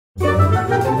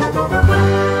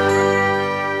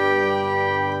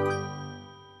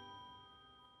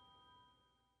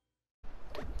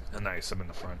Nice, I'm in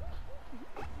the front.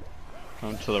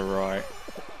 I'm to the right.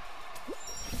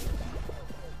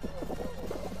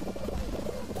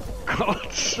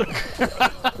 God,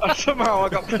 somehow I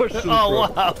got pushed to the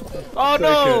front. Wow! Oh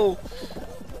no!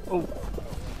 Oh,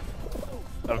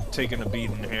 I'm taking a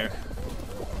beating here.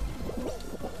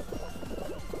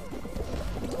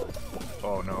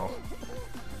 Oh no.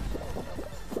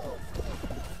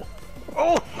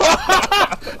 oh!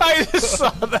 I just saw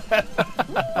that!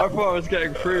 I thought I was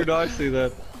getting through nicely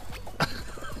then.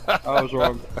 I was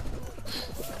wrong.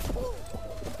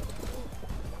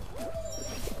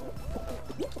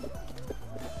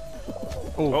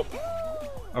 Oh,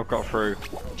 I've got through.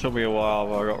 Took me a while,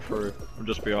 but I got through. I'm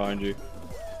just behind you.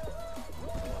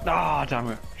 Ah, damn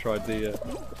it! Tried the.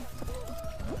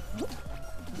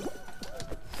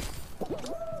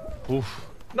 Oof.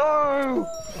 No!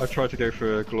 I tried to go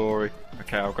for a glory.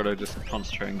 Okay, I've got to just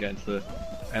concentrate and get into the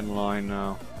end line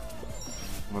now.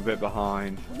 I'm a bit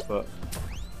behind, but.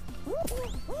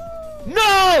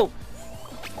 No!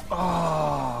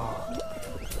 Oh.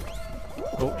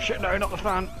 Oh shit! No, not the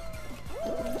fan.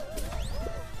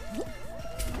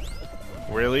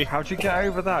 Really? How'd you get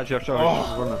over that? Do you have to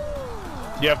run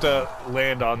it? You have to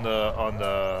land on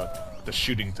the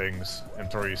shooting things and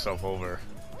throw yourself over.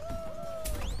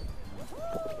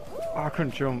 Oh, I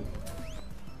couldn't jump.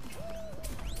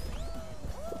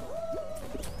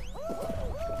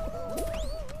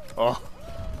 Oh.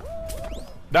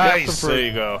 Nice! Yes, There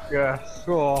you go. Yes.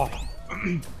 Oh.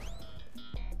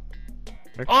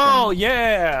 Oh,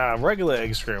 yeah! Regular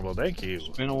egg scramble, thank you.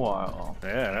 It's been a while.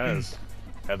 Yeah, it has.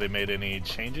 Have they made any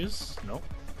changes? Nope.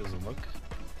 Doesn't look.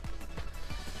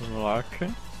 Doesn't like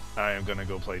it. I am gonna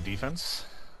go play defense.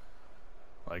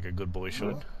 Like a good boy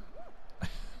should.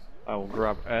 I will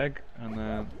grab egg and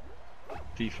then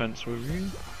defense with you.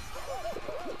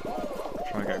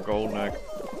 Try and get a golden egg.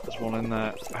 There's one in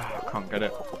there. Ah, I can't get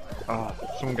it. Ah,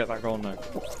 someone get that golden egg.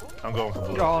 I'm going for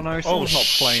blue. Oh no, someone's not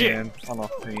playing shit. on our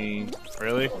team.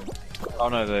 Really? Oh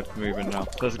no, they're moving now.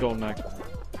 There's a golden egg.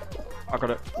 I got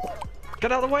it.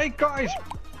 Get out of the way, guys!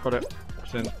 Got it.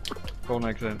 It's in. Golden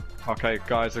egg's in. Okay,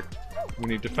 guys, we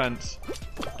need defense.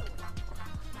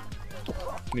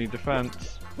 Need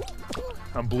defense.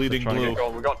 I'm bleeding Trying to blue. get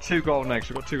gold. We got 2 golden eggs.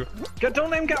 We got 2.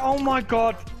 Don't let him get. Oh my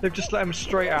god! They've just let him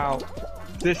straight out.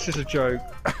 This is a joke.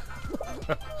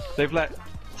 They've let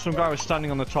some guy was standing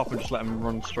on the top and just let him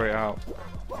run straight out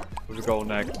with a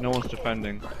golden egg. No one's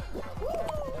defending.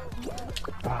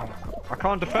 I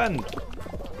can't defend.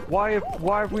 Why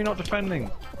have we not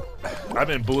defending? I'm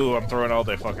in blue. I'm throwing all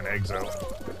their fucking eggs out.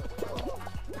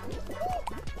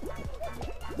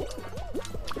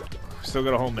 Still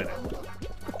got a whole minute.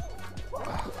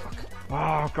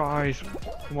 Oh, guys,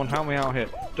 come on, help me out here.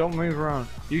 Don't move around.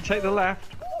 You take the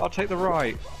left, I'll take the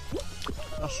right.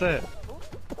 That's it.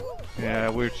 Yeah,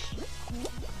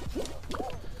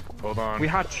 Hold on. we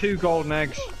had 2 golden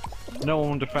eggs. No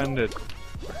one defended.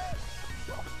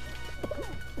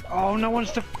 Oh, no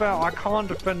one's defend. I can't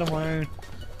defend on my own.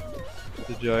 It's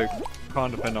a joke.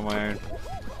 Can't defend on my own.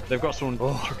 They've got someone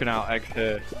chucking out eggs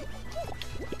here.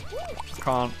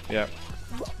 Can't. Yep.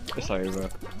 It's over.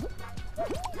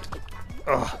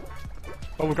 Ugh.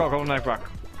 Oh, we got a golden egg back.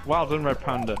 Well done, Red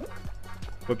Panda.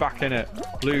 We're back in it.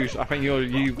 Blues. I think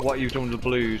what you've done with the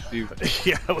blues.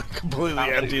 Yeah, we completely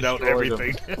emptied out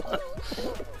everything.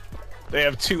 They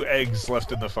have 2 eggs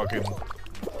left in the fucking.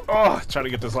 Oh, trying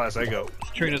to get this last egg out.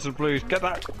 Trinas and blues. Get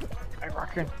that egg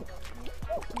back in.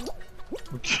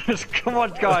 Just come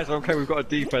on, guys. Okay, we've got a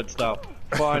defense now.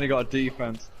 Finally got a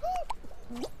defense.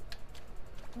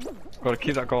 Got to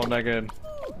keep that golden egg in.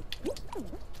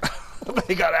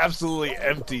 They got absolutely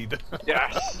emptied.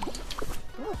 Yes.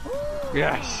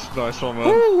 Yes. Nice one,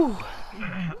 man.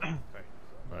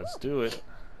 Let's do it.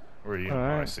 Where are you?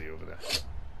 Right. Oh, I see you over there.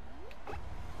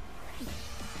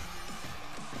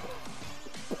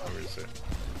 Where is it?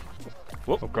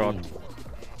 Whoop. Oh god. Ooh.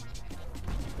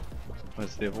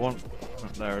 Where's the other one? Oh,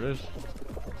 there it is.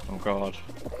 Oh god.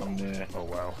 I'm near. Oh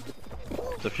wow.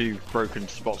 There's a few broken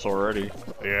spots already.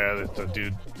 Yeah,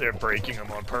 dude, they're breaking them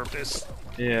on purpose.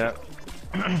 Yeah.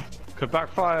 Could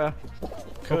backfire.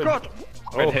 Could. Oh god!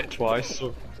 Oh. Been hit twice.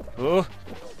 Oh,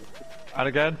 And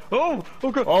again. Oh!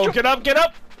 Oh god! oh, get up, get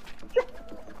up!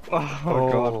 Oh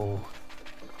god.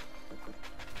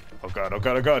 Oh god, oh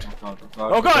god, oh god.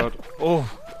 Oh god! Oh,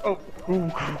 Oh!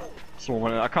 Oh! Someone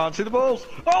went in. I can't see the balls!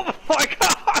 Oh my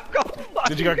god! I got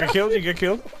did you get killed? Did you get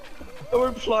killed? I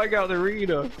went flying out the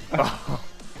arena.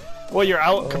 Well, you're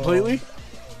out completely?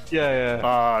 Yeah, yeah.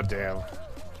 Ah, damn.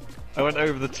 I went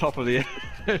over the top of the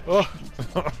Oh.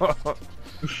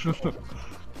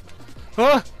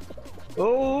 Ah.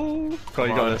 Oh! God,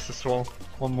 you got on. this, the swan.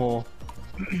 One more.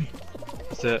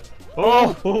 That's it.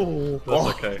 Oh! That's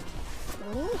okay.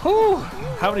 Whew.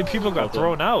 How many people got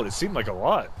thrown out? It seemed like a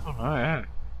lot. Oh,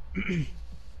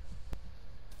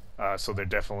 yeah. So they're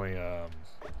definitely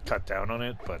cut down on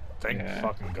it, but thank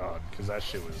fucking God, because that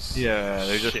shit was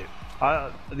they just. shit.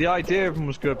 The idea of them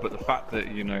was good, but the fact that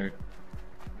it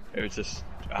was just.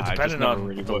 It depended on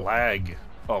really the worked. lag.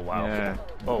 Oh wow. Yeah.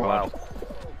 Oh God. wow.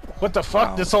 What the fuck?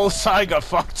 Wow. This whole side got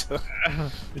fucked.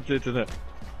 It did, didn't it?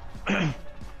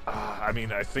 I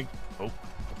mean, I think. Oh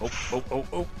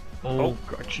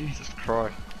God, Jesus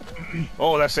Christ.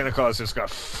 Oh, that Santa Claus just got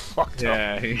fucked up.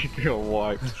 Yeah, he got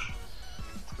wiped.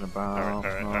 It's gonna bounce.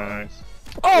 Alright.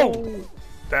 Oh!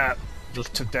 That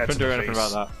Just took that to couldn't do the anything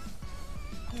face. about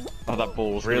that. Oh, that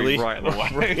ball's Really? right in the way.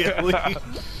 Really?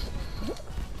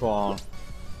 Go on.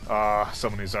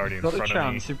 Somebody's already in You've got a front of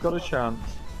chance, me. you've got a chance.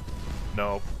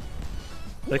 No.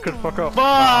 They could fuck up.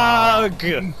 Fuck!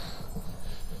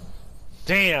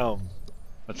 Damn.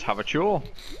 Let's have a chore.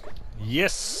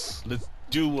 Yes. Let's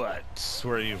do what?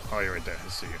 Where are you? Oh, you're right there. I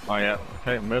see you. Oh yeah,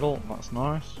 okay, middle, that's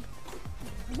nice.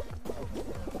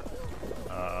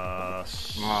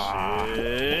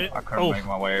 Shit. I couldn't make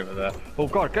my way over there. Oh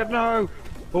God, get no!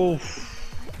 Oh,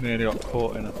 nearly got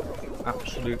caught in an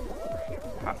absolute.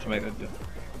 Had to make the.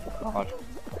 God.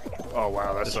 Oh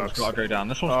wow, that This sucks. one's gotta go down.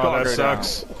 This one's Oh, gotta that go down.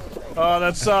 sucks. Oh,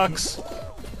 that sucks.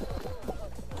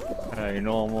 Hey,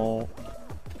 normal.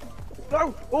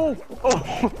 No! Oh!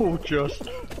 Oh! Just.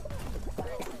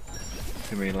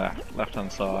 Give me left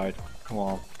hand side. Come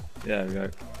on. There we go.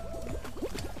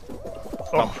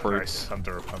 Oh, I'm through. nice. I'm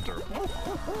through.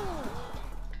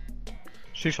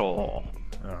 Seesaw.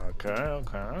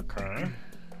 Okay.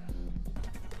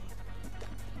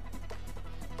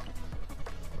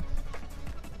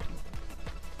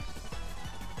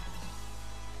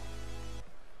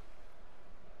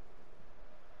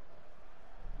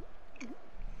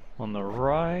 On the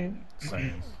right.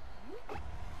 Same.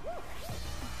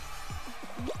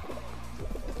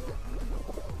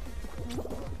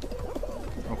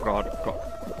 Oh God,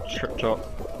 got tripped up.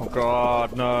 Oh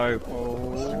God, no.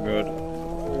 This isn't good.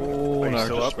 Oh Are you no,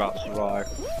 still just up? about survived.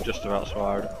 Just about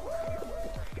survived.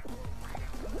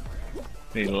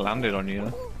 He landed on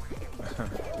you.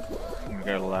 I'm gonna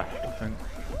go left, I think.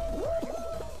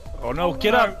 Oh no,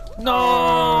 get up!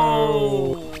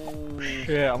 No!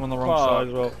 Shit, I'm on the wrong Fuck. side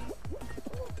as well.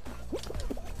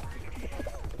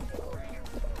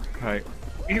 Okay.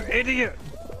 You idiot!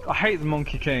 I hate the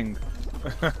Monkey King.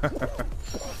 Come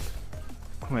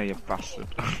here, you bastard.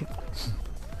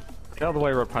 Get out of the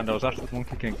way, Red Panda. I was after the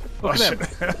Monkey King. Look Oh, at him!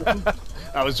 shit.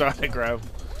 I was trying to grab.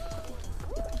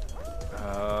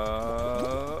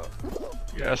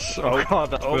 Yes. Oh God,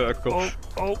 that's vertical.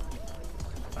 Oh.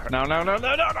 No.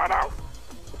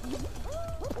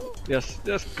 Yes.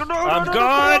 No, I'm no,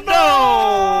 gone.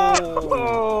 No!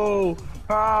 Oh,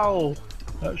 how?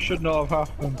 That should not have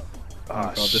happened. Oh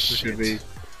God, this is gonna be.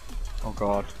 Oh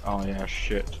God. Oh yeah,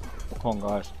 shit. Come on,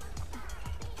 guys.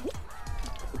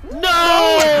 No!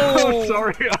 Oh,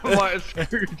 sorry, I might have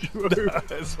screwed you over.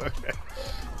 It's okay.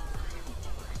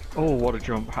 Oh, what a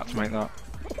jump! Had to make that.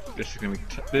 This is gonna be.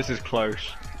 This is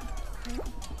close.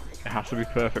 It has to be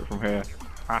perfect from here.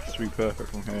 Has to be perfect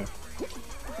from here.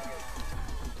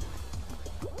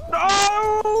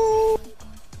 No!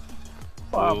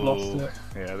 I've lost it.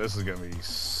 Yeah, this is gonna be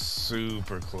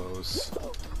super close.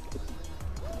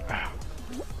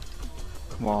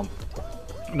 Come on.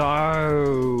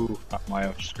 No! That might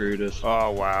have screwed us.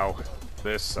 Oh wow,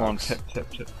 this Come on, sucks. tip.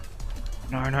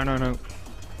 No.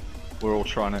 We're all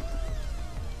trying to.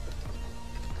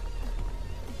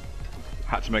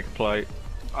 Had to make a play.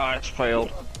 Ah, it's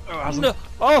failed. Oh, it hasn't. No.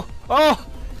 Oh!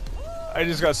 I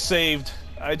just got saved.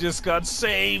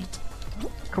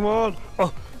 Come on!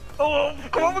 Oh,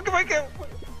 come on, we can make it!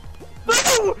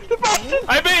 No! The bastard!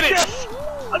 I made it! Yes!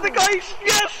 And the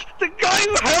guy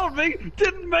who held me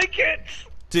didn't make it!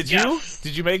 Did you? Yes!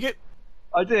 Did you make it?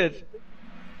 I did.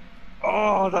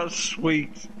 Oh, that's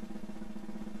sweet.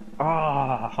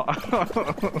 Ah.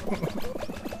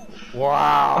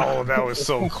 Wow, that was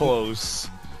so close.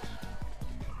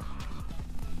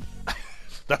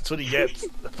 That's what he gets,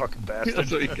 the fucking bastard.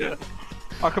 That's what you get.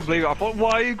 I couldn't believe it. I thought,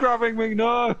 why are you grabbing me?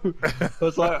 No! I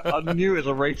was like, I knew it was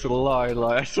a race to the line.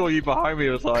 Like, I saw you behind me.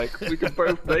 I was like, we can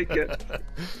both make it.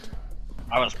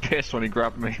 I was pissed when he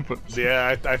grabbed me, but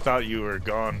Yeah, I thought you were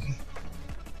gone.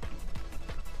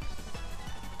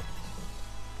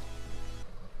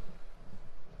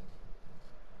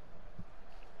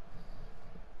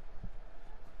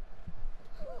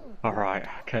 alright,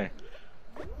 okay.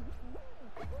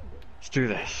 Let's do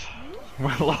this.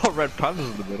 A lot of red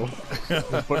pandas in the middle.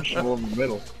 A bunch more in the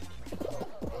middle.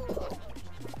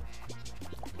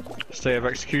 Last day of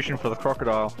execution for the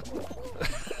crocodile.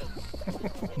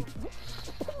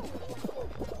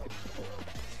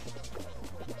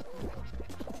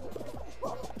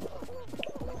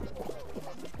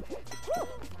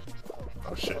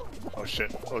 Oh shit. Oh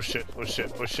shit. Oh shit. Oh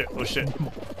shit. Oh shit. Oh shit.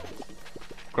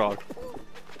 God.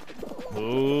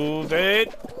 Move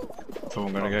it! So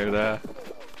I'm gonna go there.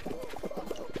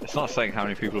 It's not saying how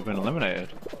many people have been eliminated.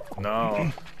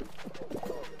 No.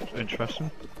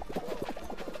 Interesting.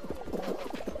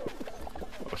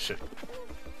 Oh shit.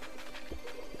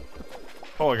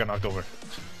 Oh, I got knocked over.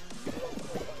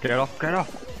 Get off, get off!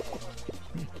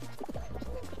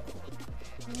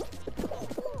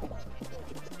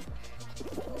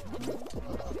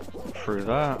 Through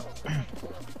that.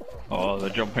 Oh, the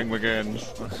jumping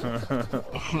begins.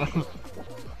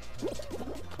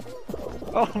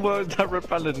 Oh, well, that red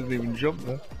panda didn't even jump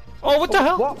there. Oh, what the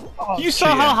hell? What? Oh, You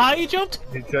saw how high he jumped?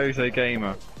 Jose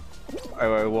Gamer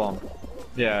 001.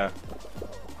 Yeah.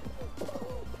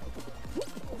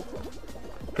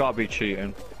 Gotta be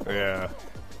cheating. Yeah.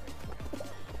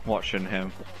 Watching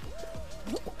him.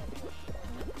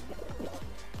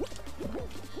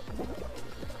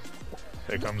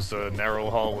 Here comes the narrow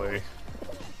hallway.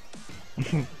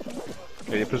 Get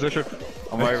your position.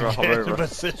 I'm over, I'm Get over.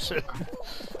 position.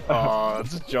 Aw,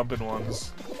 it's just jumping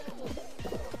ones.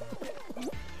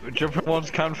 Jumping ones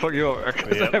can fuck you up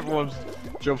because Yep. everyone's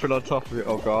jumping on top of it.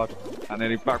 Oh god. And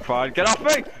then he backfired. Get off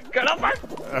me! Get off me!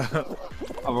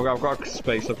 Oh my god, I've got a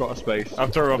space, I've got a space.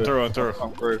 I'm through, I'm through, I'm through.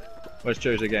 I'm through. Where's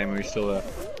Jose Gamer? He's still there.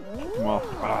 Come on.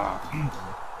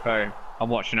 Ah. Okay, I'm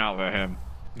watching out for him.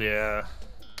 Yeah.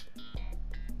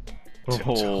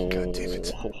 Oh, God damn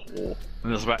it.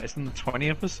 And there's about, isn't there 20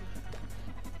 of us?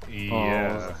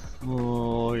 Yeah.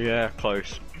 Oh, yeah,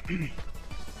 close.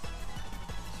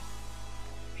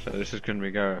 So this is going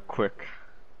to be quick.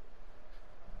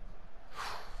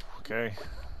 Okay.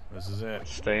 This is it.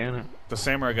 Stay in it. The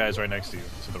samurai guy's right next to you,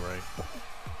 to the right.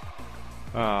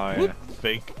 Oh, yeah. Whoop.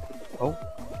 Fake. Oh,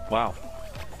 wow.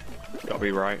 It's got to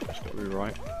be right. It's got to be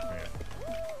right. Yeah.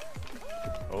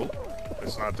 Oh.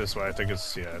 It's not this way. I think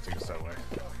it's, yeah, I think it's that way.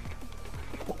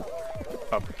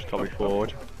 Up. It's got to be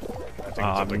forward. I think it's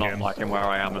up I'm again. not liking where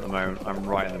I am at the moment. I'm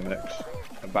right in the mix.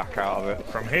 I'm back out of it.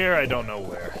 From here, I don't know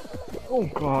where. Oh,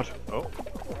 God. Oh.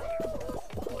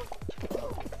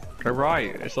 Go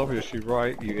right. It's obviously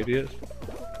right, you idiots.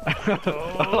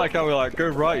 I like how we're like, go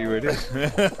right, you idiot.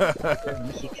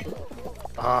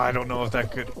 I don't know if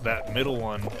that middle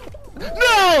one.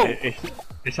 No!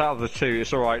 It's out of the two.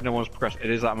 It's alright. No one's progressed.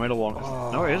 It is that middle one.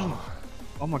 No, it isn't.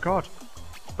 Oh my god.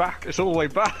 It's back. It's all the way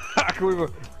back. We've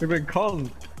been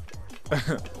conned.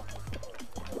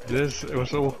 It is. It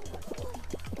was all.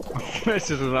 This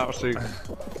is an absolute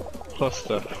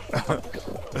cluster.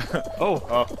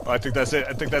 Oh, I think that's it.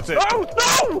 I think that's it. Oh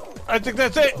no! I think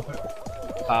that's it.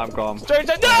 I'm gone. No!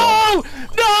 No!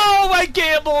 I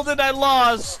gambled and I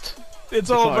lost. It's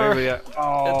Not over. over yet.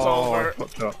 Oh, It's over. I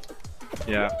fucked up.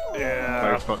 Yeah.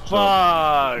 Yeah.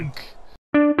 Fuck.